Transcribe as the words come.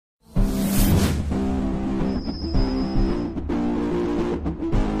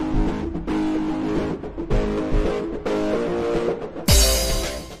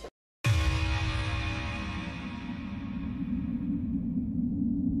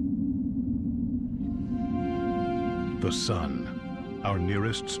The Sun, our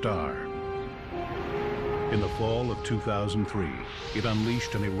nearest star. In the fall of 2003, it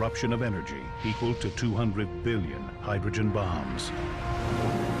unleashed an eruption of energy equal to 200 billion hydrogen bombs,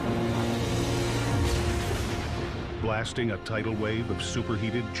 blasting a tidal wave of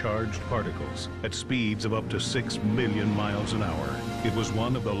superheated charged particles at speeds of up to 6 million miles an hour. It was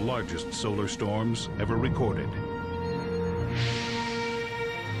one of the largest solar storms ever recorded.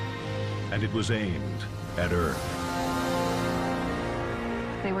 And it was aimed at Earth.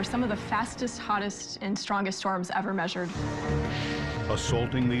 They were some of the fastest, hottest, and strongest storms ever measured.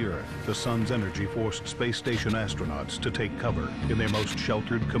 Assaulting the Earth, the sun's energy forced space station astronauts to take cover in their most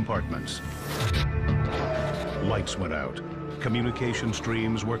sheltered compartments. Lights went out, communication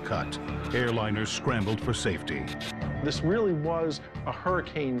streams were cut, airliners scrambled for safety. This really was a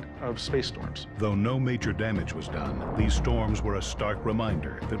hurricane of space storms. Though no major damage was done, these storms were a stark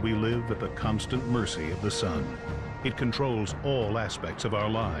reminder that we live at the constant mercy of the sun. It controls all aspects of our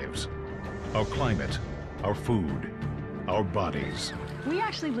lives, our climate, our food, our bodies. We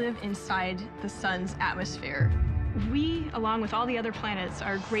actually live inside the sun's atmosphere. We, along with all the other planets,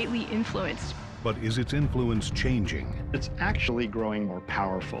 are greatly influenced. But is its influence changing? It's actually growing more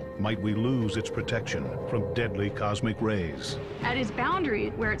powerful. Might we lose its protection from deadly cosmic rays? At its boundary,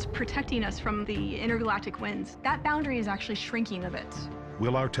 where it's protecting us from the intergalactic winds, that boundary is actually shrinking a bit.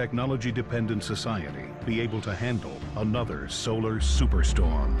 Will our technology-dependent society be able to handle another solar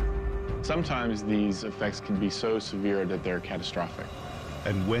superstorm? Sometimes these effects can be so severe that they're catastrophic.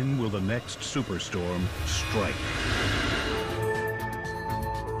 And when will the next superstorm strike?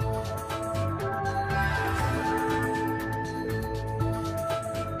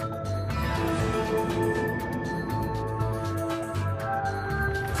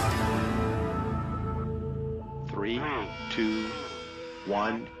 Three, two,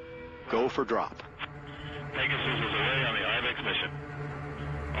 one, go for drop. Pegasus is away on the IBEX mission.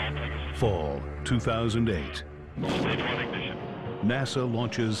 All Pegasus. Fall 2008. Stage 1 ignition. NASA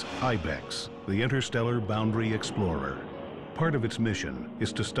launches IBEX, the Interstellar Boundary Explorer. Part of its mission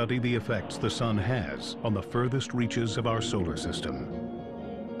is to study the effects the sun has on the furthest reaches of our solar system.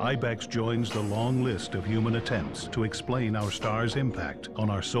 IBEX joins the long list of human attempts to explain our star's impact on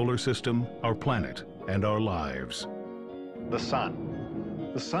our solar system, our planet, and our lives. The sun.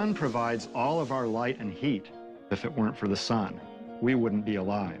 The sun provides all of our light and heat. If it weren't for the sun, we wouldn't be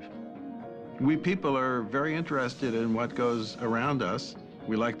alive. We people are very interested in what goes around us.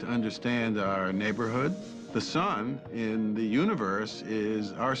 We like to understand our neighborhood. The sun in the universe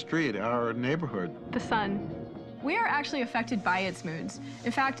is our street, our neighborhood. The sun. We are actually affected by its moods.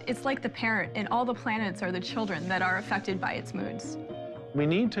 In fact, it's like the parent, and all the planets are the children that are affected by its moods. We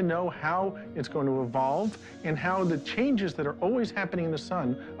need to know how it's going to evolve and how the changes that are always happening in the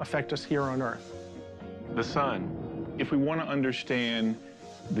sun affect us here on Earth. The sun. If we want to understand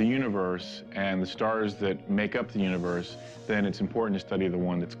the universe and the stars that make up the universe, then it's important to study the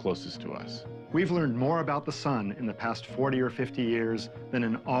one that's closest to us. We've learned more about the sun in the past 40 or 50 years than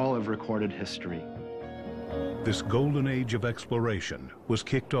in all of recorded history. This golden age of exploration was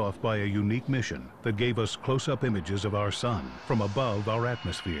kicked off by a unique mission that gave us close-up images of our sun from above our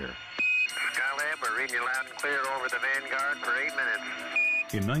atmosphere. Skylab, we're reading you loud and clear over the Vanguard for 8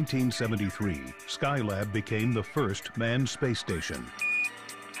 minutes. In 1973, Skylab became the first manned space station.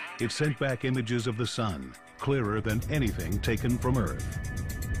 It sent back images of the sun, clearer than anything taken from Earth.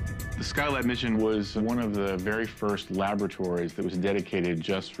 The Skylab mission was one of the very first laboratories that was dedicated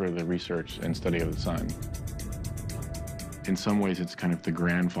just for the research and study of the sun. In some ways, it's kind of the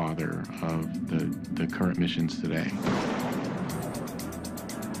grandfather of the current missions today.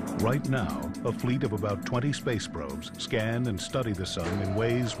 Right now, a fleet of about 20 space probes scan and study the sun in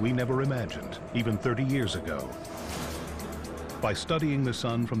ways we never imagined, even 30 years ago. By studying the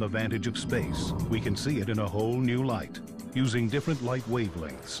sun from the vantage of space, we can see it in a whole new light, using different light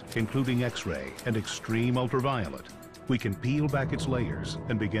wavelengths, including X-ray and extreme ultraviolet. We can peel back its layers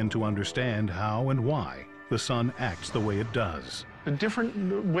and begin to understand how and why the sun acts the way it does. The different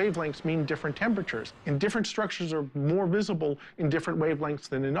wavelengths mean different temperatures, and different structures are more visible in different wavelengths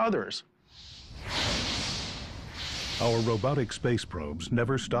than in others. Our robotic space probes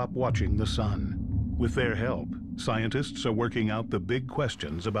never stop watching the sun. With their help, scientists are working out the big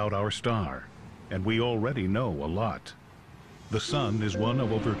questions about our star, and we already know a lot. The sun is one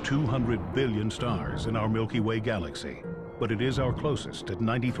of over 200 billion stars in our Milky Way galaxy, but it is our closest at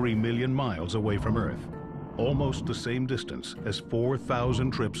 93 million miles away from Earth, almost the same distance as 4,000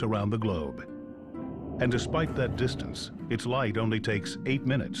 trips around the globe. And despite that distance, its light only takes 8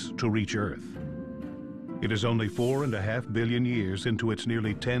 minutes to reach Earth. It is only 4.5 billion years into its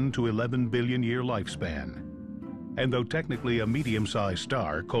nearly 10 to 11 billion year lifespan. And though technically a medium-sized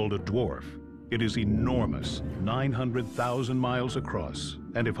star called a dwarf, it is enormous, 900,000 miles across,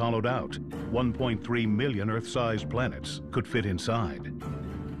 and if hollowed out, 1.3 million Earth-sized planets could fit inside.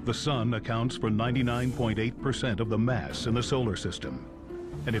 The Sun accounts for 99.8% of the mass in the solar system,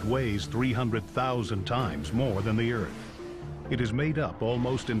 and it weighs 300,000 times more than the Earth. It is made up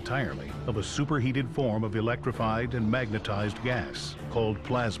almost entirely of a superheated form of electrified and magnetized gas called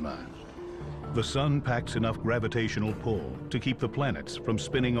plasma. The Sun packs enough gravitational pull to keep the planets from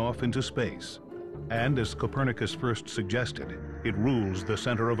spinning off into space. And as Copernicus first suggested, it rules the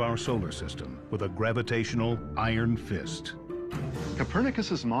center of our solar system with a gravitational iron fist.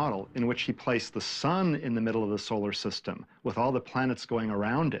 Copernicus's model, in which he placed the Sun in the middle of the solar system with all the planets going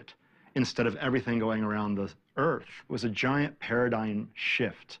around it, instead of everything going around the Earth, was a giant paradigm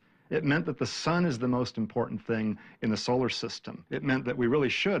shift. It meant that the Sun is the most important thing in the solar system. It meant that we really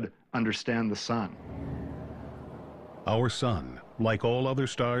should understand the Sun. Our Sun, like all other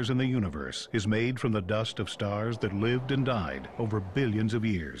stars in the universe, is made from the dust of stars that lived and died over billions of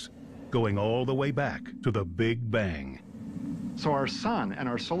years, going all the way back to the Big Bang. So our Sun and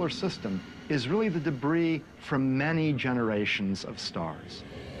our solar system is really the debris from many generations of stars.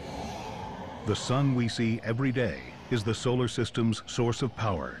 The Sun we see every day is the solar system's source of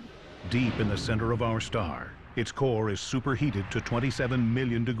power. Deep in the center of our star, its core is superheated to 27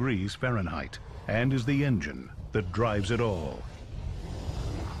 million degrees Fahrenheit and is the engine that drives it all.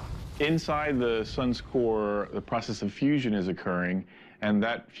 Inside the Sun's core, the process of fusion is occurring, and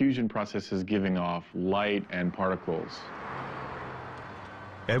that fusion process is giving off light and particles.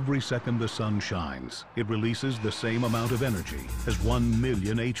 Every second the Sun shines, it releases the same amount of energy as 1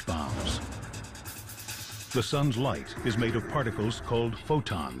 million H-bombs. The Sun's light is made of particles called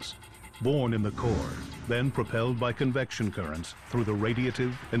photons, born in the core, then propelled by convection currents through the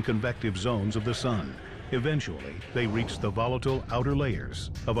radiative and convective zones of the Sun. Eventually, they reach the volatile outer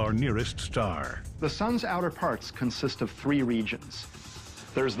layers of our nearest star. The Sun's outer parts consist of 3 regions.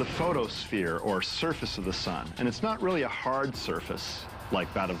 There's the photosphere, or surface of the Sun, and it's not really a hard surface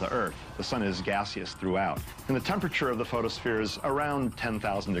like that of the Earth. The Sun is gaseous throughout. And the temperature of the photosphere is around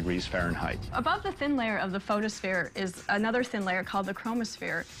 10,000 degrees Fahrenheit. Above the thin layer of the photosphere is another thin layer called the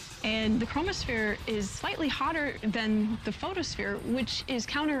chromosphere. And the chromosphere is slightly hotter than the photosphere, which is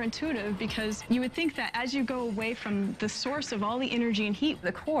counterintuitive because you would think that as you go away from the source of all the energy and heat,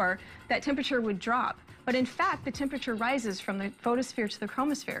 the core, that temperature would drop. But in fact, the temperature rises from the photosphere to the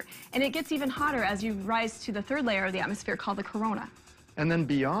chromosphere. And it gets even hotter as you rise to the third layer of the atmosphere called the corona. And then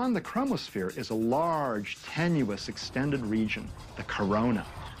beyond the chromosphere is a large, tenuous, extended region, the corona,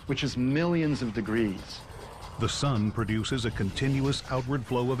 which is millions of degrees. The Sun produces a continuous outward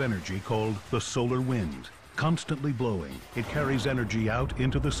flow of energy called the solar wind. Constantly blowing, it carries energy out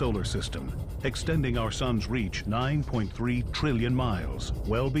into the solar system, extending our Sun's reach 9.3 trillion miles,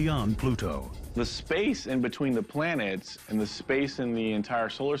 well beyond Pluto. The space in between the planets and the space in the entire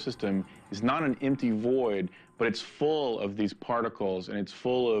solar system is not an empty void, but it's full of these particles and it's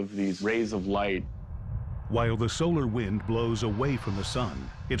full of these rays of light. While the solar wind blows away from the Sun,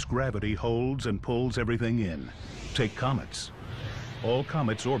 its gravity holds and pulls everything in. Take comets. All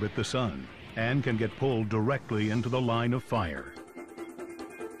comets orbit the Sun and can get pulled directly into the line of fire.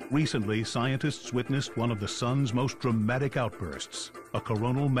 Recently, scientists witnessed one of the Sun's most dramatic outbursts, a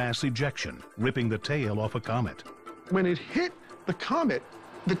coronal mass ejection, ripping the tail off a comet. When it hit the comet,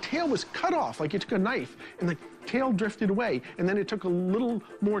 the tail was cut off like you took a knife, and the tail drifted away. And then it took a little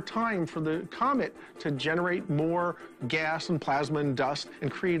more time for the comet to generate more gas and plasma and dust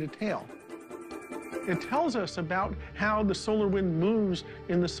and create a tail. It tells us about how the solar wind moves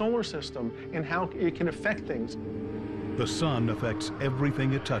in the solar system and how it can affect things. The Sun affects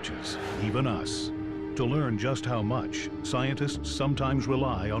everything it touches, even us. To learn just how much, scientists sometimes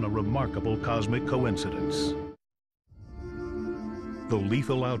rely on a remarkable cosmic coincidence. The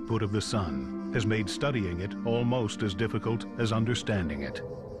lethal output of the Sun has made studying it almost as difficult as understanding it.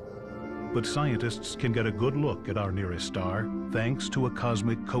 But scientists can get a good look at our nearest star thanks to a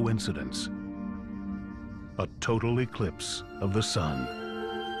cosmic coincidence. A total eclipse of the Sun.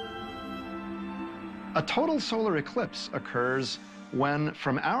 A total solar eclipse occurs when,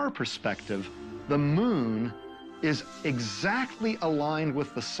 from our perspective, the Moon is exactly aligned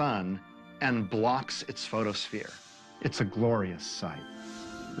with the Sun and blocks its photosphere. It's a glorious sight.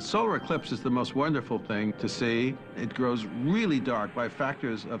 The solar eclipse is the most wonderful thing to see. It grows really dark by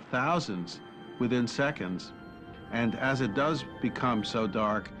factors of thousands within seconds. And as it does become so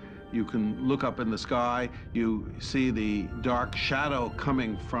dark, you can look up in the sky, you see the dark shadow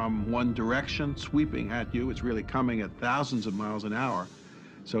coming from one direction, sweeping at you. It's really coming at thousands of miles an hour.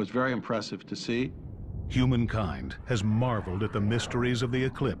 So it's very impressive to see. Humankind has marveled at the mysteries of the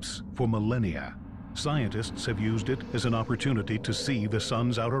eclipse for millennia. Scientists have used it as an opportunity to see the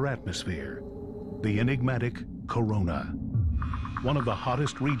sun's outer atmosphere, the enigmatic corona. One of the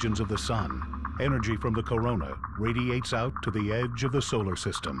hottest regions of the sun, energy from the corona radiates out to the edge of the solar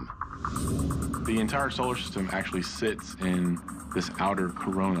system. The entire solar system actually sits in this outer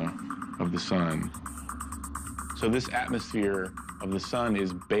corona of the sun. So this atmosphere of the sun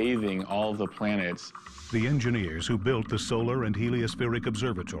is bathing all the planets. The engineers who built the Solar and Heliospheric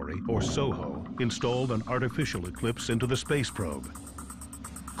Observatory, or SOHO, installed an artificial eclipse into the space probe.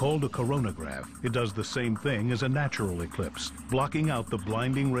 Called a coronagraph, it does the same thing as a natural eclipse, blocking out the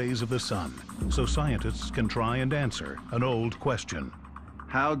blinding rays of the sun, so scientists can try and answer an old question.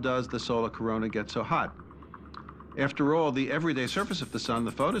 How does the solar corona get so hot? After all, the everyday surface of the sun,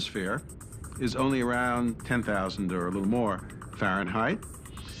 the photosphere, is only around 10,000 or a little more Fahrenheit.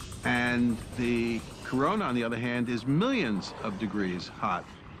 And the corona, on the other hand, is millions of degrees hot.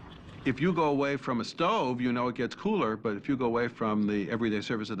 If you go away from a stove, you know it gets cooler, but if you go away from the everyday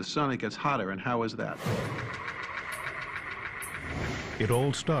surface of the sun, it gets hotter. And how is that? It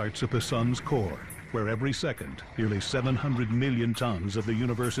all starts at the sun's core, where every second, nearly 700 million tons of the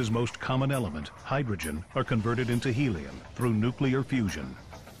universe's most common element, hydrogen, are converted into helium through nuclear fusion,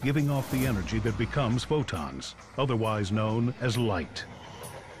 giving off the energy that becomes photons, otherwise known as light.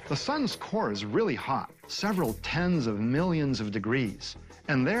 The sun's core is really hot, several tens of millions of degrees.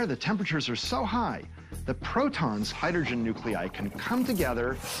 And there, the temperatures are so high that protons' hydrogen nuclei can come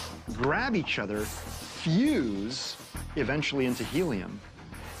together, grab each other, fuse, eventually into helium,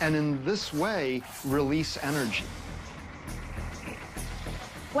 and in this way, release energy.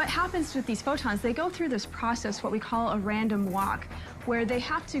 What happens with these photons, they go through this process, what we call a random walk, where they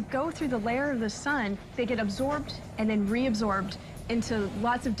have to go through the layer of the sun, they get absorbed and then reabsorbed into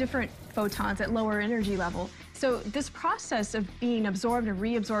lots of different photons at lower energy level. So this process of being absorbed and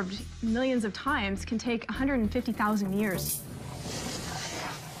reabsorbed millions of times can take 150,000 years.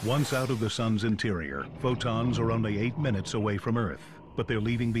 Once out of the sun's interior, photons are only 8 minutes away from Earth, but they're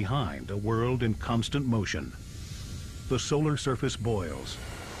leaving behind a world in constant motion. The solar surface boils.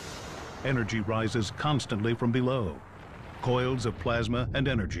 Energy rises constantly from below. Coils of plasma and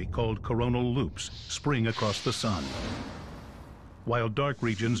energy, called coronal loops, spring across the sun. While dark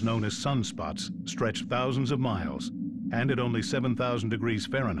regions known as sunspots stretch thousands of miles, and at only 7,000 degrees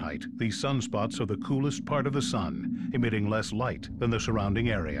Fahrenheit, these sunspots are the coolest part of the sun, emitting less light than the surrounding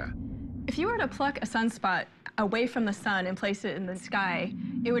area. If you were to pluck a sunspot away from the sun and place it in the sky,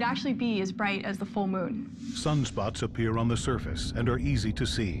 it would actually be as bright as the full moon. Sunspots appear on the surface and are easy to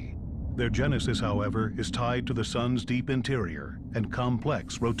see. Their genesis, however, is tied to the sun's deep interior and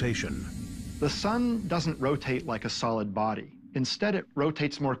complex rotation. The sun doesn't rotate like a solid body. Instead, it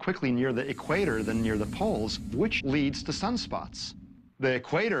rotates more quickly near the equator than near the poles, which leads to sunspots. The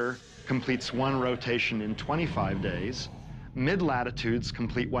equator completes one rotation in 25 days. Mid-latitudes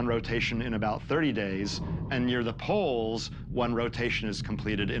complete one rotation in about 30 days, and near the poles, one rotation is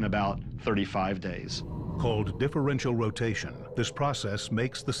completed in about 35 days. Called differential rotation, this process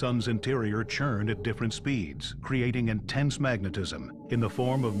makes the sun's interior churn at different speeds, creating intense magnetism in the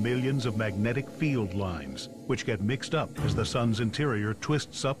form of millions of magnetic field lines, which get mixed up as the sun's interior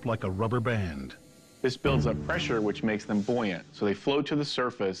twists up like a rubber band. This builds up pressure, which makes them buoyant. So they float to the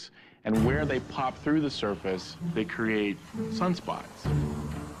surface, and where they pop through the surface, they create sunspots.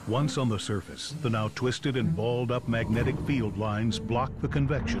 Once on the surface, the now twisted and balled up magnetic field lines block the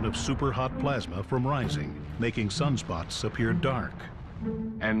convection of superhot plasma from rising, making sunspots appear dark.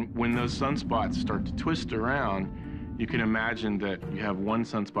 And when those sunspots start to twist around, you can imagine that you have one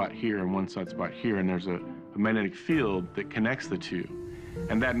sunspot here and one sunspot here, and there's a magnetic field that connects the two.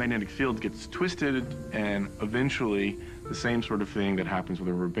 And that magnetic field gets twisted, and eventually, the same sort of thing that happens with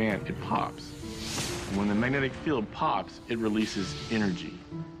a rubber band, it pops. And when the magnetic field pops, it releases energy.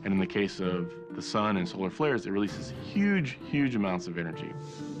 And in the case of the sun and solar flares, it releases huge, huge amounts of energy.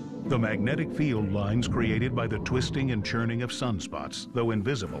 The magnetic field lines created by the twisting and churning of sunspots, though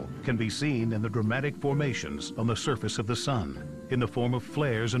invisible, can be seen in the dramatic formations on the surface of the sun, in the form of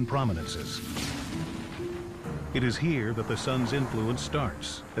flares and prominences. It is here that the sun's influence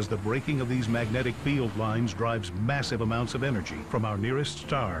starts, as the breaking of these magnetic field lines drives massive amounts of energy from our nearest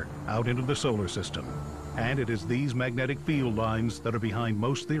star out into the solar system. And it is these magnetic field lines that are behind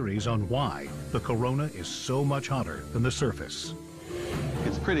most theories on why the corona is so much hotter than the surface.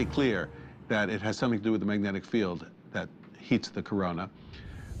 It's pretty clear that it has something to do with the magnetic field that heats the corona.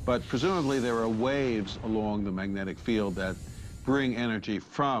 But presumably there are waves along the magnetic field that bring energy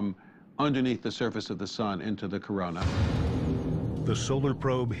from underneath the surface of the sun into the corona. The solar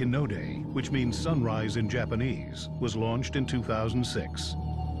probe Hinode, which means sunrise in Japanese, was launched in 2006.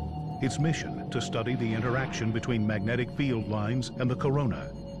 Its mission to study the interaction between magnetic field lines and the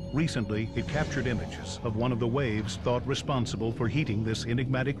corona. Recently, it captured images of one of the waves thought responsible for heating this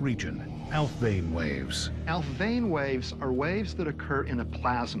enigmatic region, Alfvén waves. Alfvén waves are waves that occur in a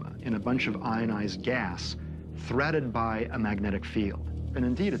plasma, in a bunch of ionized gas, threaded by a magnetic field. And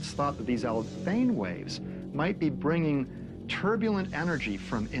indeed, it's thought that these Alfvén waves might be bringing turbulent energy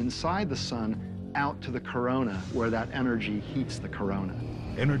from inside the sun out to the corona, where that energy heats the corona.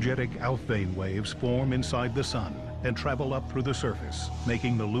 Energetic Alfvén waves form inside the sun and travel up through the surface,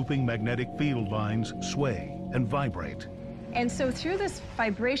 making the looping magnetic field lines sway and vibrate. And so through this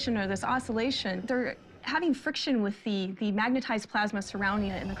vibration or this oscillation, they're having friction with the magnetized plasma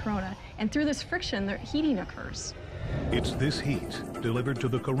surrounding it in the corona. And through this friction, the heating occurs. It's this heat delivered to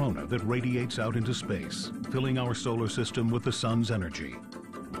the corona that radiates out into space, filling our solar system with the sun's energy.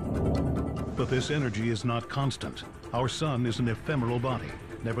 But this energy is not constant. Our sun is an ephemeral body,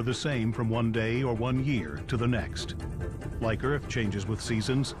 never the same from one day or 1 year to the next. Like Earth changes with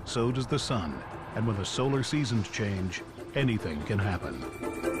seasons, so does the sun. And when the solar seasons change, anything can happen.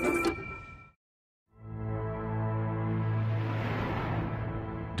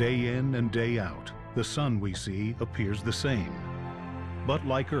 Day in and day out, the sun we see appears the same. But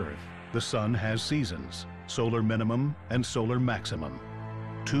like Earth, the sun has seasons, solar minimum and solar maximum.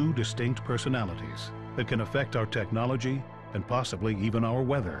 Two distinct personalities that can affect our technology and possibly even our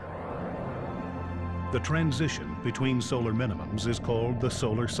weather. The transition between solar minimums is called the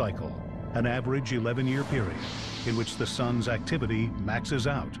solar cycle, an average 11-year period in which the sun's activity maxes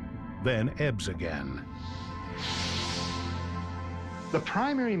out, then ebbs again. The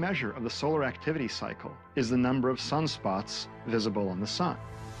primary measure of the solar activity cycle is the number of sunspots visible on the sun.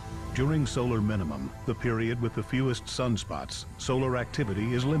 During solar minimum, the period with the fewest sunspots, solar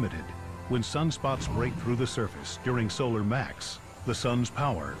activity is limited. When sunspots break through the surface during solar max, the sun's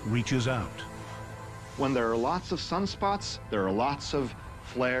power reaches out. When there are lots of sunspots, there are lots of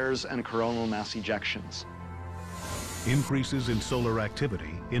flares and coronal mass ejections. Increases in solar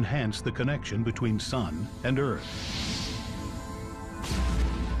activity enhance the connection between sun and Earth.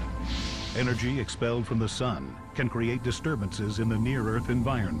 Energy expelled from the sun can create disturbances in the near-Earth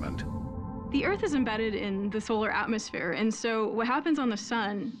environment. The Earth is embedded in the solar atmosphere, and so what happens on the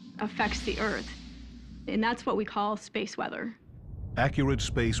sun affects the Earth, and that's what we call space weather. Accurate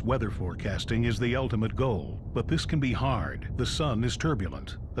space weather forecasting is the ultimate goal, but this can be hard. The sun is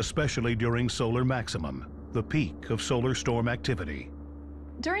turbulent, especially during solar maximum, the peak of solar storm activity.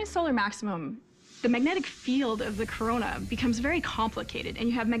 During solar maximum, the magnetic field of the corona becomes very complicated, and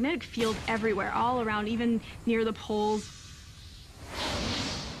you have magnetic field everywhere, all around, even near the poles.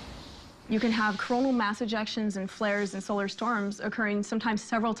 You can have coronal mass ejections and flares and solar storms occurring sometimes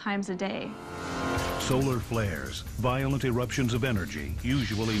several times a day. Solar flares, violent eruptions of energy,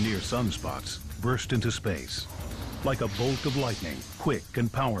 usually near sunspots, burst into space. Like a bolt of lightning, quick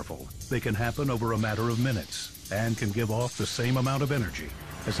and powerful, they can happen over a matter of minutes and can give off the same amount of energy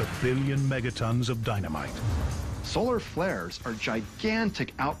as 1 billion megatons of dynamite. Solar flares are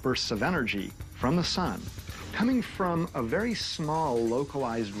gigantic outbursts of energy from the sun, coming from a very small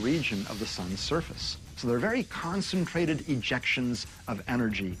localized region of the sun's surface. So they're very concentrated ejections of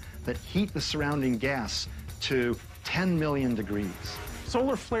energy that heat the surrounding gas to 10 million degrees.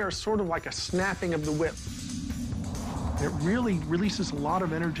 Solar flare is sort of like a snapping of the whip. It really releases a lot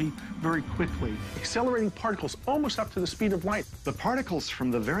of energy very quickly, accelerating particles almost up to the speed of light. The particles from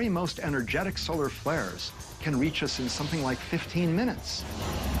the very most energetic solar flares can reach us in something like 15 minutes.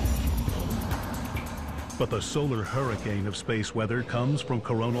 But the solar hurricane of space weather comes from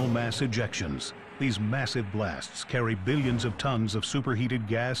coronal mass ejections. These massive blasts carry billions of tons of superheated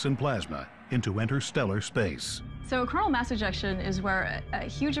gas and plasma into interstellar space. So coronal mass ejection is where a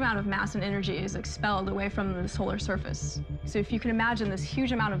huge amount of mass and energy is expelled away from the solar surface. So if you can imagine this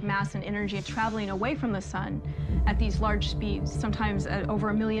huge amount of mass and energy traveling away from the sun at these large speeds, sometimes at over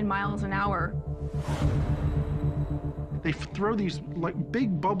 1 million miles an hour. They throw these like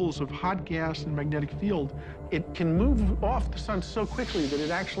big bubbles of hot gas and magnetic field. It can move off the sun so quickly that it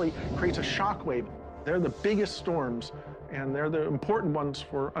actually creates a shock wave. They're the biggest storms, and they're the important ones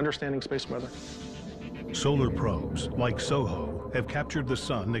for understanding space weather. Solar probes, like SOHO, have captured the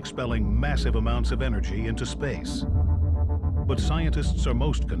sun expelling massive amounts of energy into space. But scientists are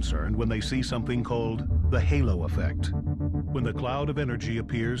most concerned when they see something called the halo effect, when the cloud of energy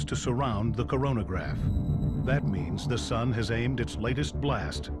appears to surround the coronagraph. That means the sun has aimed its latest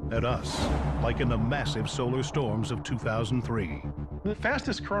blast at us, like in the massive solar storms of 2003. The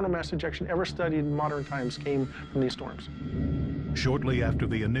fastest coronal mass ejection ever studied in modern times came from these storms. Shortly after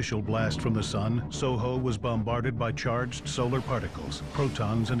the initial blast from the sun, SOHO was bombarded by charged solar particles,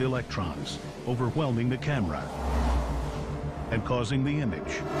 protons and electrons, overwhelming the camera and causing the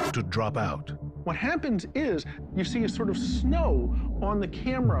image to drop out. What happens is you see a sort of snow on the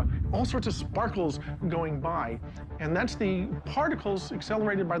camera, all sorts of sparkles going by, and that's the particles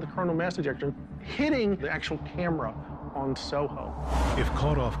accelerated by the coronal mass ejection hitting the actual camera on SOHO. If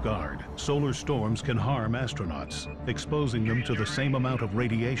caught off guard, solar storms can harm astronauts, exposing them to the same amount of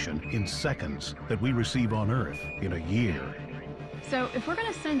radiation in seconds that we receive on Earth in a year. So if we're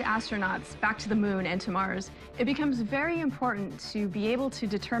going to send astronauts back to the moon and to Mars, it becomes very important to be able to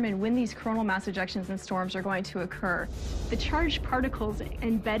determine when these coronal mass ejections and storms are going to occur. The charged particles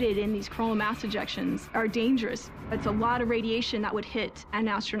embedded in these coronal mass ejections are dangerous. It's a lot of radiation that would hit an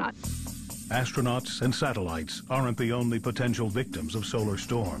astronaut. Astronauts and satellites aren't the only potential victims of solar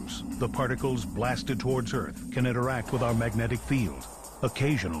storms. The particles blasted towards Earth can interact with our magnetic field,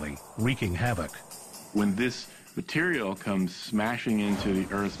 occasionally wreaking havoc. When this material comes smashing into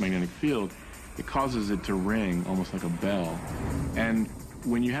the Earth's magnetic field, it causes it to ring almost like a bell. And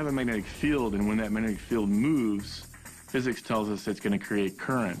when you have a magnetic field, and when that magnetic field moves, physics tells us it's going to create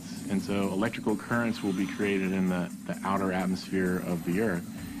currents. And so electrical currents will be created in the outer atmosphere of the Earth.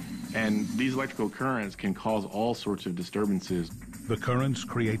 And these electrical currents can cause all sorts of disturbances. The currents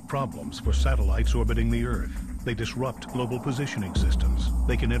create problems for satellites orbiting the Earth. They disrupt global positioning systems.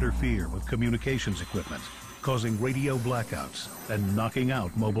 They can interfere with communications equipment, causing radio blackouts and knocking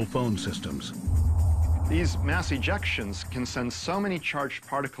out mobile phone systems. These mass ejections can send so many charged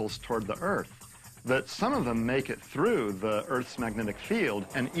particles toward the Earth that some of them make it through the Earth's magnetic field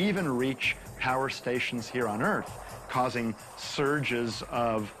and even reach power stations here on Earth, causing surges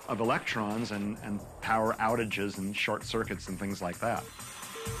of electrons and power outages and short circuits and things like that.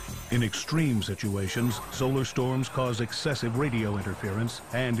 In extreme situations, solar storms cause excessive radio interference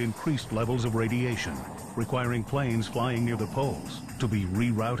and increased levels of radiation, requiring planes flying near the poles to be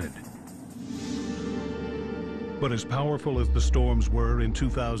rerouted. But as powerful as the storms were in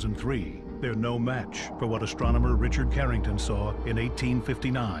 2003, they're no match for what astronomer Richard Carrington saw in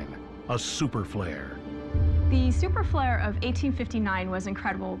 1859, a superflare. The superflare of 1859 was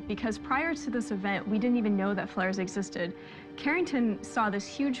incredible because prior to this event, we didn't even know that flares existed. Carrington saw this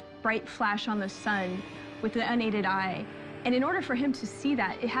huge bright flash on the sun with the unaided eye, and in order for him to see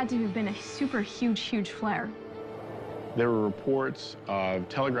that, it had to have been a super huge flare. There were reports of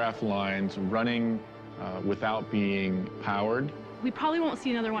telegraph lines running without being powered. We probably won't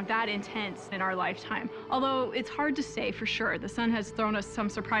see another one that intense in our lifetime, although it's hard to say for sure. The sun has thrown us some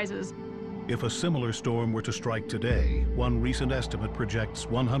surprises. If a similar storm were to strike today, one recent estimate projects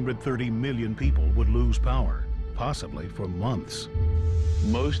 130 million people would lose power, possibly for months.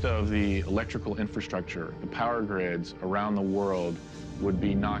 Most of the electrical infrastructure, the power grids around the world, would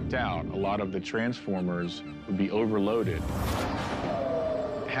be knocked out. A lot of the transformers would be overloaded.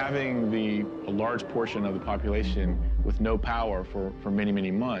 Having a large portion of the population with no power for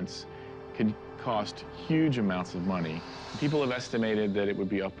many months could cost huge amounts of money. People have estimated that it would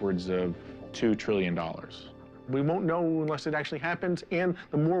be upwards of $2 trillion. We won't know unless it actually happens, and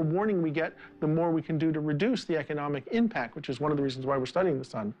the more warning we get, the more we can do to reduce the economic impact, which is one of the reasons why we're studying the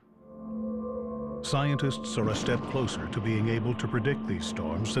sun. Scientists are a step closer to being able to predict these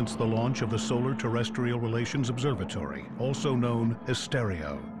storms since the launch of the Solar Terrestrial Relations Observatory, also known as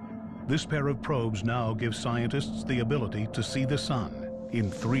STEREO. This pair of probes now gives scientists the ability to see the sun in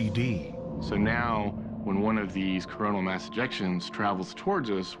 3D. So now, when one of these coronal mass ejections travels towards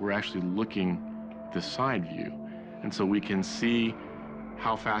us, we're actually looking at the side view. And so we can see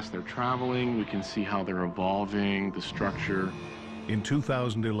how fast they're traveling, we can see how they're evolving, the structure. In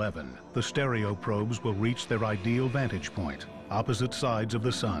 2011, the STEREO probes will reach their ideal vantage point, opposite sides of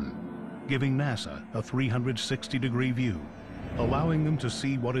the sun, giving NASA a 360-degree view, allowing them to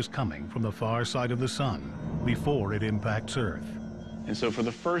see what is coming from the far side of the sun before it impacts Earth. And so for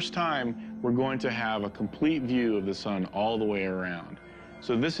the first time, we're going to have a complete view of the sun all the way around.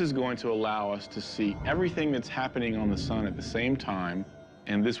 So this is going to allow us to see everything that's happening on the sun at the same time,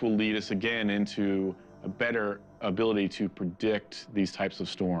 and this will lead us again into a better ability to predict these types of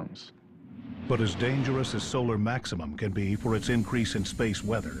storms. But as dangerous as solar maximum can be for its increase in space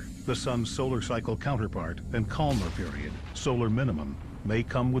weather, the sun's solar cycle counterpart and calmer period, solar minimum, may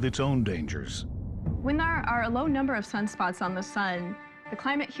come with its own dangers. When there are a low number of sunspots on the sun, the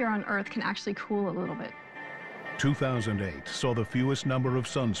climate here on Earth can actually cool a little bit. 2008 saw the fewest number of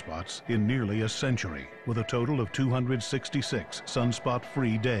sunspots in nearly a century, with a total of 266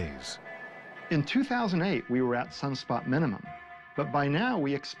 sunspot-free days. In 2008, we were at sunspot minimum, but by now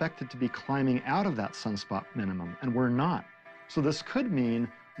we expected to be climbing out of that sunspot minimum, and we're not. So this could mean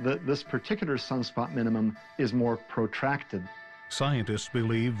that this particular sunspot minimum is more protracted. Scientists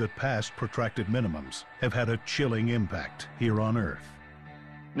believe that past protracted minimums have had a chilling impact here on Earth.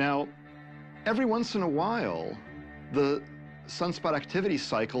 Now, every once in a while, the sunspot activity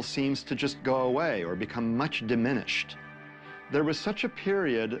cycle seems to just go away or become much diminished. There was such a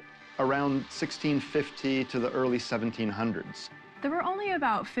period around 1650 to the early 1700s. There were only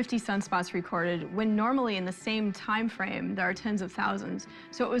about 50 sunspots recorded, when normally in the same time frame there are tens of thousands.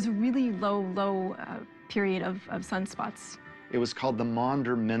 So it was a really low period of sunspots. It was called the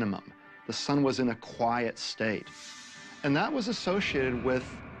Maunder minimum. The sun was in a quiet state. And that was associated with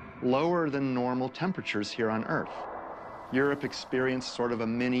lower than normal temperatures here on Earth. Europe experienced sort of a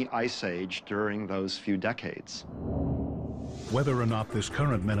mini ice age during those few decades. Whether or not this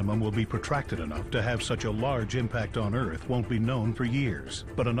current minimum will be protracted enough to have such a large impact on Earth won't be known for years.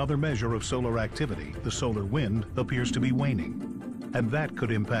 But another measure of solar activity, the solar wind, appears to be waning. And that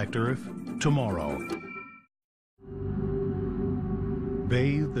could impact Earth tomorrow.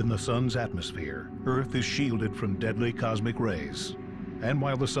 Bathed in the sun's atmosphere, Earth is shielded from deadly cosmic rays. And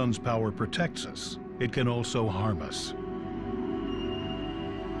while the sun's power protects us, it can also harm us.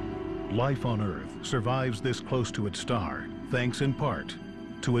 Life on Earth survives this close to its star, thanks in part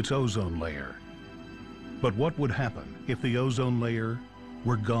to its ozone layer. But what would happen if the ozone layer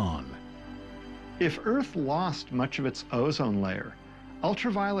were gone? If Earth lost much of its ozone layer,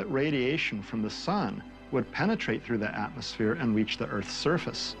 ultraviolet radiation from the sun would penetrate through the atmosphere and reach the Earth's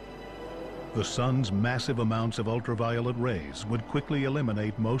surface. The sun's massive amounts of ultraviolet rays would quickly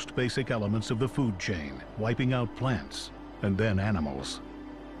eliminate most basic elements of the food chain, wiping out plants and then animals.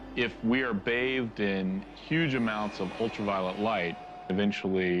 If we are bathed in huge amounts of ultraviolet light,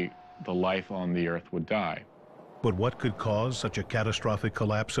 eventually the life on the Earth would die. But what could cause such a catastrophic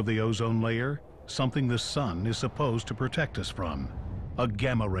collapse of the ozone layer? Something the sun is supposed to protect us from: a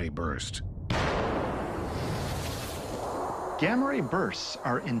gamma ray burst. Gamma ray bursts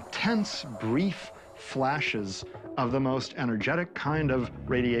are intense, brief flashes of the most energetic kind of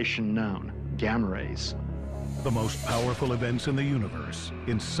radiation known, gamma rays. The most powerful events in the universe.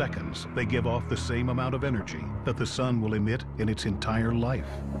 In seconds, they give off the same amount of energy that the sun will emit in its entire life.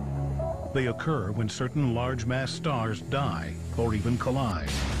 They occur when certain large mass stars die or even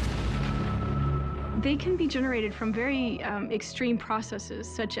collide. They can be generated from very extreme processes,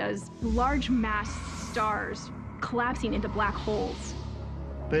 such as large mass stars collapsing into black holes.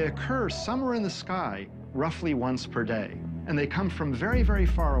 They occur somewhere in the sky roughly once per day, and they come from very, very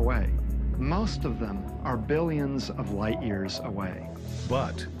far away. Most of them are billions of light years away.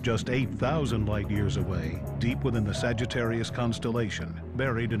 But just 8,000 light years away, deep within the Sagittarius constellation,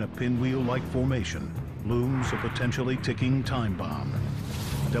 buried in a pinwheel-like formation, looms a potentially ticking time bomb.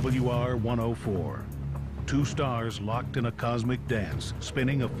 WR-104. Two stars locked in a cosmic dance,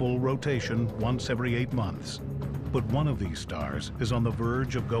 spinning a full rotation once every 8 months. But one of these stars is on the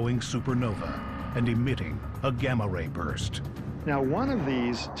verge of going supernova and emitting a gamma ray burst. Now, one of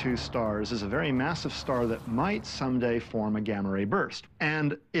these two stars is a very massive star that might someday form a gamma ray burst,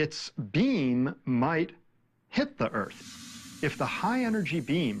 and its beam might hit the Earth. If the high-energy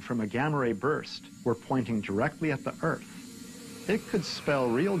beam from a gamma ray burst were pointing directly at the Earth, it could spell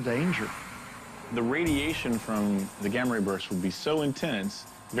real danger. The radiation from the gamma ray burst would be so intense,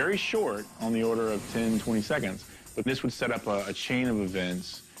 very short, on the order of 10, 20 seconds, but this would set up a chain of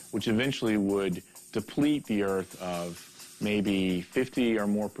events which eventually would deplete the Earth of maybe 50 or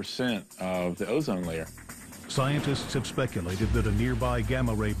more % of the ozone layer. Scientists have speculated that a nearby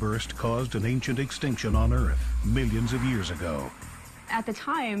gamma ray burst caused an ancient extinction on Earth millions of years ago. At the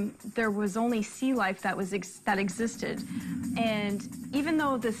time, there was only sea life that existed. And even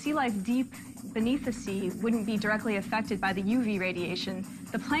though the sea life deep beneath the sea wouldn't be directly affected by the UV radiation,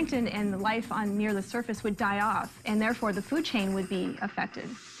 the plankton and the life on near the surface would die off, and therefore the food chain would be affected.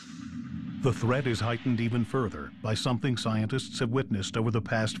 The threat is heightened even further by something scientists have witnessed over the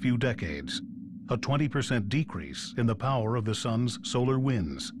past few decades: a 20% decrease in the power of the sun's solar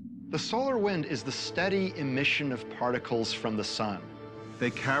winds. The solar wind is the steady emission of particles from the sun.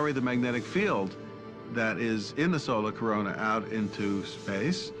 They carry the magnetic field that is in the solar corona out into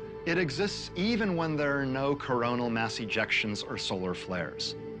space. It exists even when there are no coronal mass ejections or solar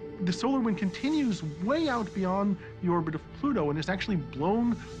flares. The solar wind continues way out beyond the orbit of Pluto and has actually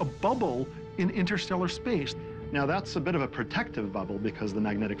blown a bubble in interstellar space. Now, that's a bit of a protective bubble because the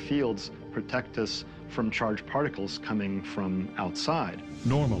magnetic fields protect us from charged particles coming from outside.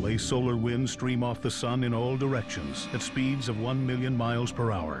 Normally, solar winds stream off the sun in all directions at speeds of 1 million miles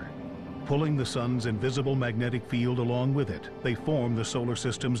per hour. Pulling the sun's invisible magnetic field along with it, they form the solar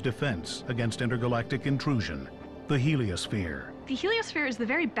system's defense against intergalactic intrusion. the heliosphere. The heliosphere is the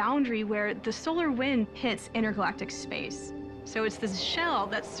very boundary where the solar wind hits intergalactic space. So it's this shell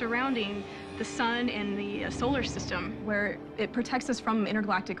that's surrounding the sun and the solar system where it protects us from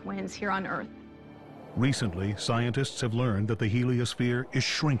intergalactic winds here on Earth. Recently, scientists have learned that the heliosphere is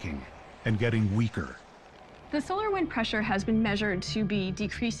shrinking and getting weaker. The solar wind pressure has been measured to be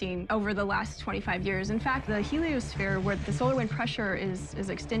decreasing over the last 25 years. In fact, the heliosphere, where the solar wind pressure is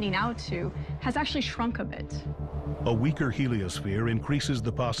extending out to, has actually shrunk a bit. A weaker heliosphere increases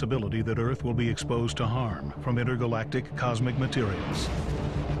the possibility that Earth will be exposed to harm from intergalactic cosmic materials.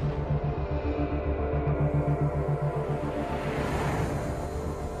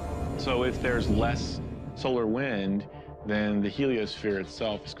 So if there's less solar wind, then the heliosphere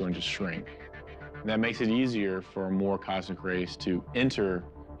itself is going to shrink. That makes it easier for more cosmic rays to enter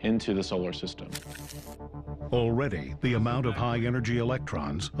into the solar system. Already, the amount of high-energy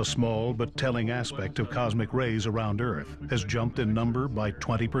electrons, a small but telling aspect of cosmic rays around Earth, has jumped in number by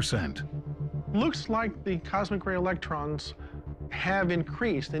 20%. Looks like the cosmic ray electrons have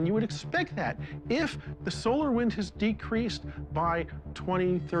increased, and you would expect that. If the solar wind has decreased by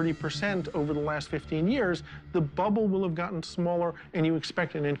 20–30% over the last 15 years, the bubble will have gotten smaller, and you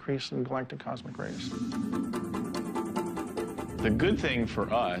expect an increase in galactic cosmic rays. The good thing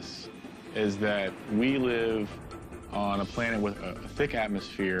for us is that we live on a planet with a thick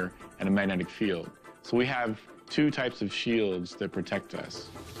atmosphere and a magnetic field. So we have two types of shields that protect us.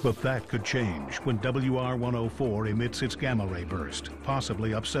 But that could change when WR-104 emits its gamma-ray burst,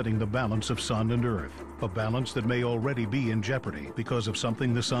 possibly upsetting the balance of Sun and Earth, a balance that may already be in jeopardy because of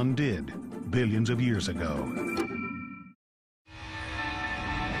something the Sun did billions of years ago.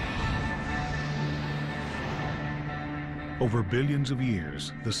 Over billions of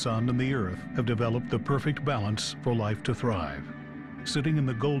years, the Sun and the Earth have developed the perfect balance for life to thrive. Sitting in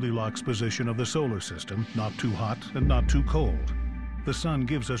the Goldilocks position of the solar system, not too hot and not too cold. The Sun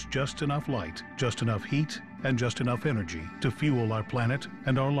gives us just enough light, just enough heat, and just enough energy to fuel our planet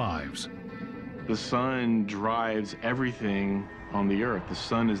and our lives. The Sun drives everything on the Earth. The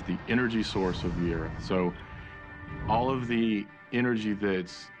Sun is the energy source of the Earth. So all of the energy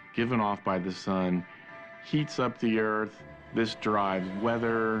that's given off by the Sun heats up the Earth. This drives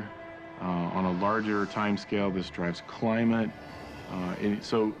weather. On a larger time scale, this drives climate.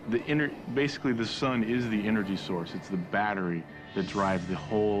 So basically the Sun is the energy source. It's the battery that drives the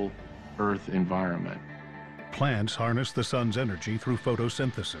whole Earth environment. Plants harness the Sun's energy through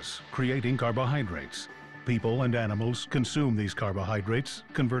photosynthesis, creating carbohydrates. People and animals consume these carbohydrates,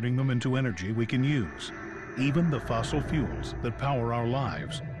 converting them into energy we can use. Even the fossil fuels that power our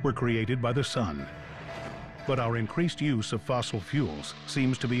lives were created by the Sun. But our increased use of fossil fuels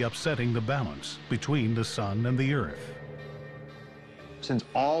seems to be upsetting the balance between the Sun and the Earth. Since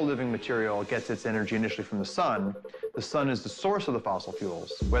all living material gets its energy initially from the Sun is the source of the fossil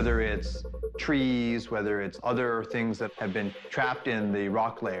fuels, whether it's trees, whether it's other things that have been trapped in the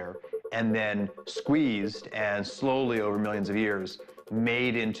rock layer and then squeezed and slowly over millions of years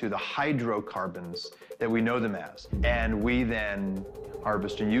made into the hydrocarbons that we know them as. And we then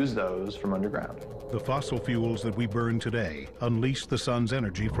harvest and use those from underground. The fossil fuels that we burn today unleash the Sun's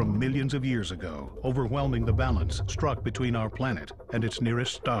energy from millions of years ago, overwhelming the balance struck between our planet and its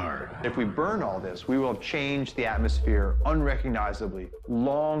nearest star. If we burn all this, we will have changed the atmosphere unrecognizably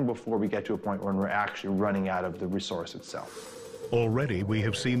long before we get to a point when we're actually running out of the resource itself. Already, we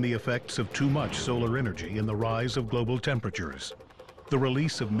have seen the effects of too much solar energy in the rise of global temperatures. The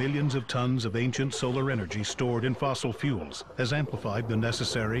release of millions of tons of ancient solar energy stored in fossil fuels has amplified the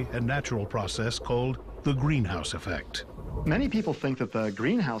necessary and natural process called the greenhouse effect. Many people think that the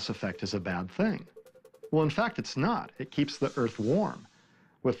greenhouse effect is a bad thing. Well, in fact, it's not. It keeps the Earth warm.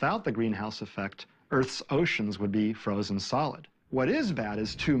 Without the greenhouse effect, Earth's oceans would be frozen solid. What is bad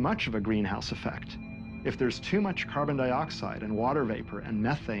is too much of a greenhouse effect. If there's too much carbon dioxide and water vapor and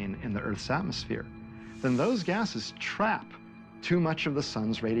methane in the Earth's atmosphere, then those gases trap too much of the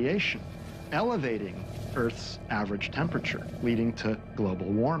Sun's radiation, elevating Earth's average temperature, leading to global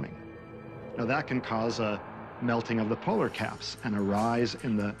warming. Now that can cause a melting of the polar caps and a rise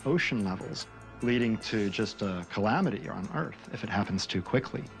in the ocean levels, leading to just a calamity on Earth if it happens too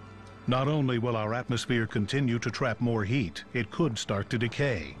quickly. Not only will our atmosphere continue to trap more heat, it could start to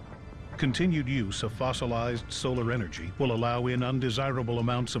decay. Continued use of fossilized solar energy will allow in undesirable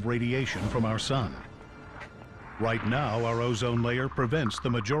amounts of radiation from our Sun. Right now, our ozone layer prevents the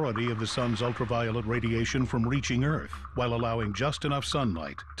majority of the Sun's ultraviolet radiation from reaching Earth, while allowing just enough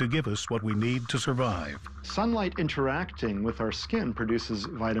sunlight to give us what we need to survive. Sunlight interacting with our skin produces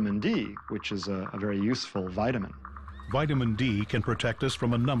vitamin D, which is a very useful vitamin. Vitamin D can protect us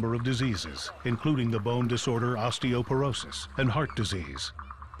from a number of diseases, including the bone disorder osteoporosis and heart disease.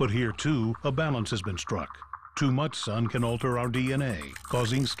 But here, too, a balance has been struck. Too much sun can alter our DNA,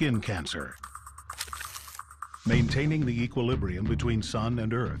 causing skin cancer. Maintaining the equilibrium between sun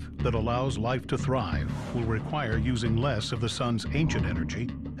and earth that allows life to thrive will require using less of the sun's ancient energy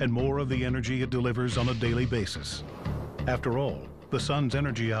and more of the energy it delivers on a daily basis. After all, the sun's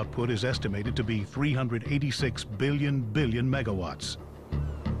energy output is estimated to be 386 billion megawatts.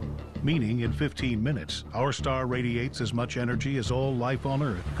 Meaning in 15 minutes, our star radiates as much energy as all life on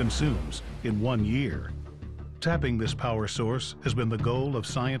Earth consumes in 1 year. Tapping this power source has been the goal of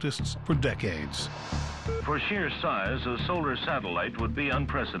scientists for decades. For sheer size, a solar satellite would be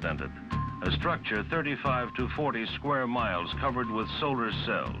unprecedented. A structure 35 to 40 square miles covered with solar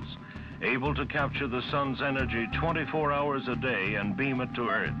cells, able to capture the sun's energy 24 hours a day and beam it to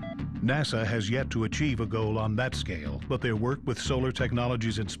Earth. NASA has yet to achieve a goal on that scale, but their work with solar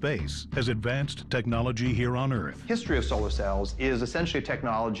technologies in space has advanced technology here on Earth. History of solar cells is essentially a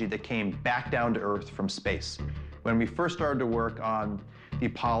technology that came back down to Earth from space. When we first started to work on the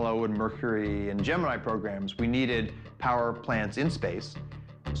Apollo and Mercury and Gemini programs, we needed power plants in space.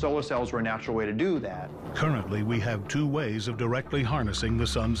 Solar cells were a natural way to do that. Currently, we have two ways of directly harnessing the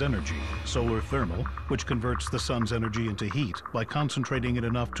sun's energy. Solar thermal, which converts the sun's energy into heat by concentrating it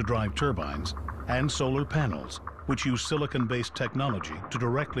enough to drive turbines, and solar panels, which use silicon-based technology to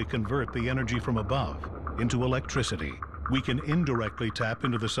directly convert the energy from above into electricity. We can indirectly tap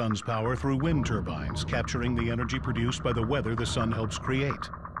into the sun's power through wind turbines, capturing the energy produced by the weather the sun helps create.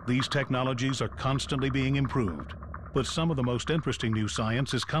 These technologies are constantly being improved. But some of the most interesting new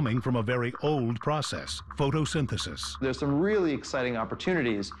science is coming from a very old process, photosynthesis. There's some really exciting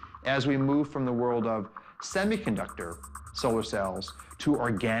opportunities as we move from the world of semiconductor solar cells to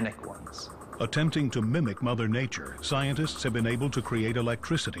organic ones. Attempting to mimic Mother Nature, scientists have been able to create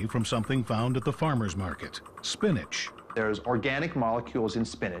electricity from something found at the farmer's market, spinach. There's organic molecules in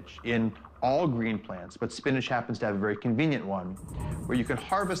spinach, in all green plants, but spinach happens to have a very convenient one, where you can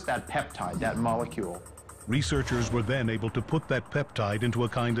harvest that peptide, that molecule. Researchers were then able to put that peptide into a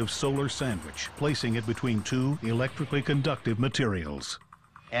kind of solar sandwich, placing it between two electrically conductive materials.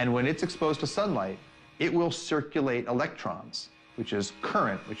 And when it's exposed to sunlight, it will circulate electrons, which is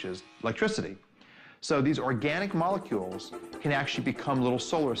current, which is electricity. So these organic molecules can actually become little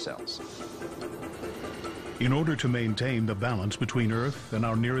solar cells. In order to maintain the balance between Earth and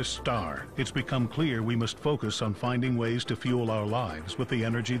our nearest star, it's become clear we must focus on finding ways to fuel our lives with the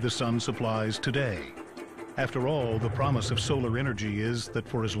energy the sun supplies today. After all, the promise of solar energy is that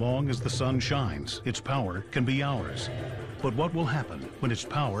for as long as the sun shines, its power can be ours. But what will happen when its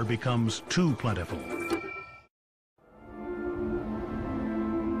power becomes too plentiful?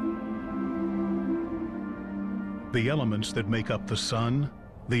 The elements that make up the sun,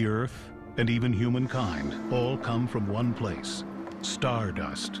 the earth, and even humankind all come from one place,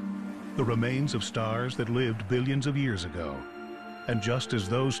 stardust, the remains of stars that lived billions of years ago. And just as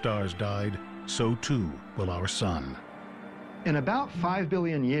those stars died, so too will our sun. In about 5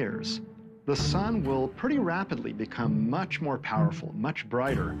 billion years, the sun will pretty rapidly become much more powerful, much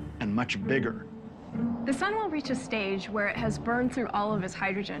brighter, and much bigger. The sun will reach a stage where it has burned through all of its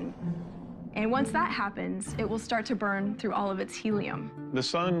hydrogen. And once that happens, it will start to burn through all of its helium. The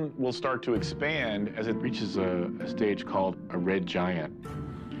sun will start to expand as it reaches a stage called a red giant.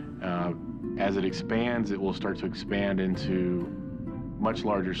 As it expands, it will start to expand into much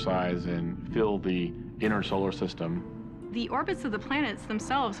larger size and fill the inner solar system. The orbits of the planets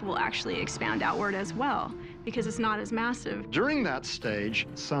themselves will actually expand outward as well, because it's not as massive. During that stage,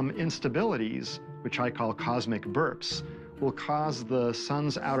 some instabilities, which I call cosmic burps, will cause the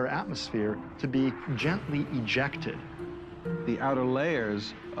sun's outer atmosphere to be gently ejected. The outer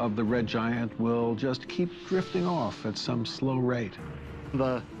layers of the red giant will just keep drifting off at some slow rate.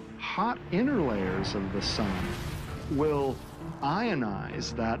 The hot inner layers of the sun will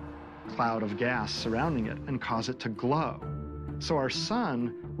ionize that cloud of gas surrounding it and cause it to glow. So our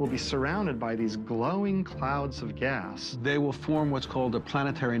sun will be surrounded by these glowing clouds of gas. They will form what's called a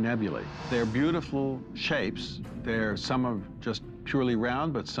planetary nebulae. They're beautiful shapes. Some are just purely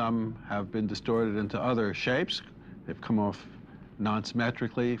round, but some have been distorted into other shapes. They've come off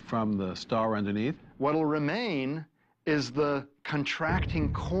non-symmetrically from the star underneath. What'll remain is the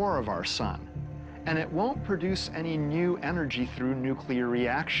contracting core of our sun. And it won't produce any new energy through nuclear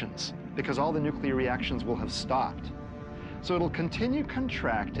reactions, because all the nuclear reactions will have stopped. So it'll continue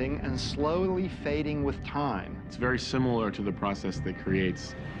contracting and slowly fading with time. It's very similar to the process that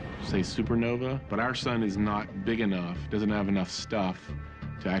creates, say, supernova, but our sun is not big enough, doesn't have enough stuff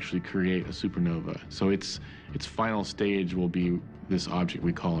to actually create a supernova. So its final stage will be this object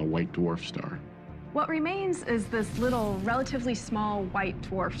we call a white dwarf star. What remains is this little, relatively small white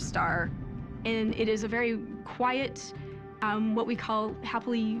dwarf star, and it is a very quiet, what we call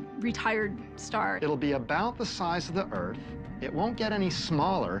happily retired star. It'll be about the size of the Earth, it won't get any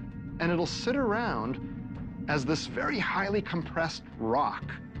smaller, and it'll sit around as this very highly compressed rock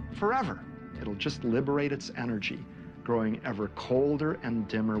forever. It'll just liberate its energy, growing ever colder and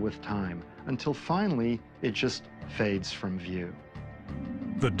dimmer with time, until finally it just fades from view.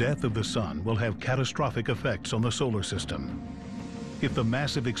 The death of the sun will have catastrophic effects on the solar system. If the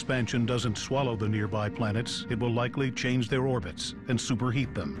massive expansion doesn't swallow the nearby planets, it will likely change their orbits and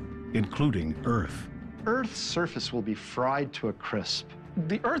superheat them, including Earth. Earth's surface will be fried to a crisp.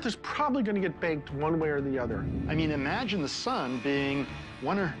 The Earth is probably going to get baked one way or the other. I mean, imagine the sun being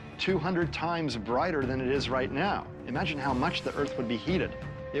 100 or 200 times brighter than it is right now. Imagine how much the Earth would be heated.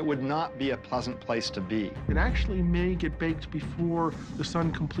 It would not be a pleasant place to be. It actually may get baked before the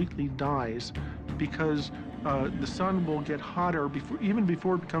sun completely dies, because the sun will get hotter even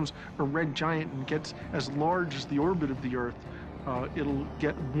before it becomes a red giant and gets as large as the orbit of the Earth. It'll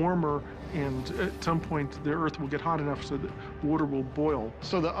get warmer, and at some point the Earth will get hot enough so that water will boil.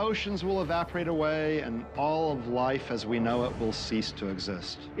 So the oceans will evaporate away, and all of life as we know it will cease to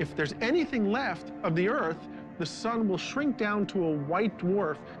exist. If there's anything left of the Earth, the sun will shrink down to a white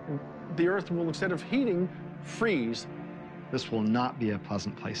dwarf, and the Earth will, instead of heating, freeze. This will not be a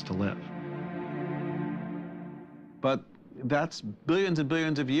pleasant place to live. But that's billions and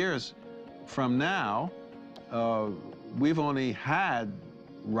billions of years from now. We've only had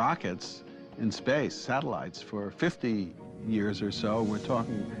rockets in space, satellites, for 50 years or so.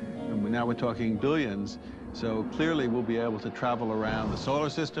 Now we're talking billions. So clearly we'll be able to travel around the solar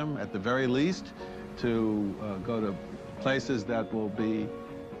system at the very least, to go to places that will be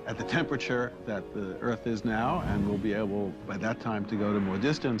at the temperature that the Earth is now, and we'll be able by that time to go to more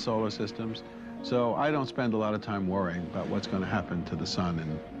distant solar systems. So I don't spend a lot of time worrying about what's going to happen to the sun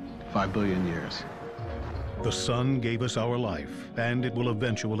in 5 billion years. The sun gave us our life, and it will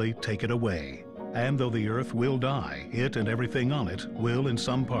eventually take it away. And though the Earth will die, it and everything on it will in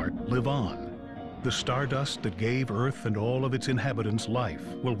some part live on. The stardust that gave Earth and all of its inhabitants life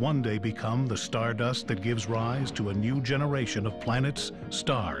will one day become the stardust that gives rise to a new generation of planets,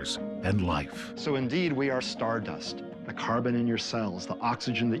 stars, and life. So indeed, we are stardust. The carbon in your cells, the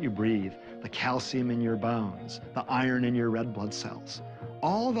oxygen that you breathe, the calcium in your bones, the iron in your red blood cells.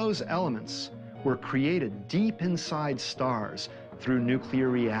 All those elements were created deep inside stars through nuclear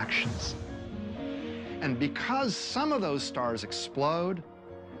reactions. And because some of those stars explode,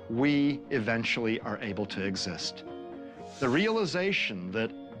 we eventually are able to exist. The realization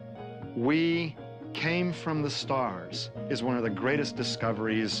that we came from the stars is one of the greatest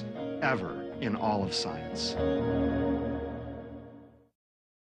discoveries ever in all of science.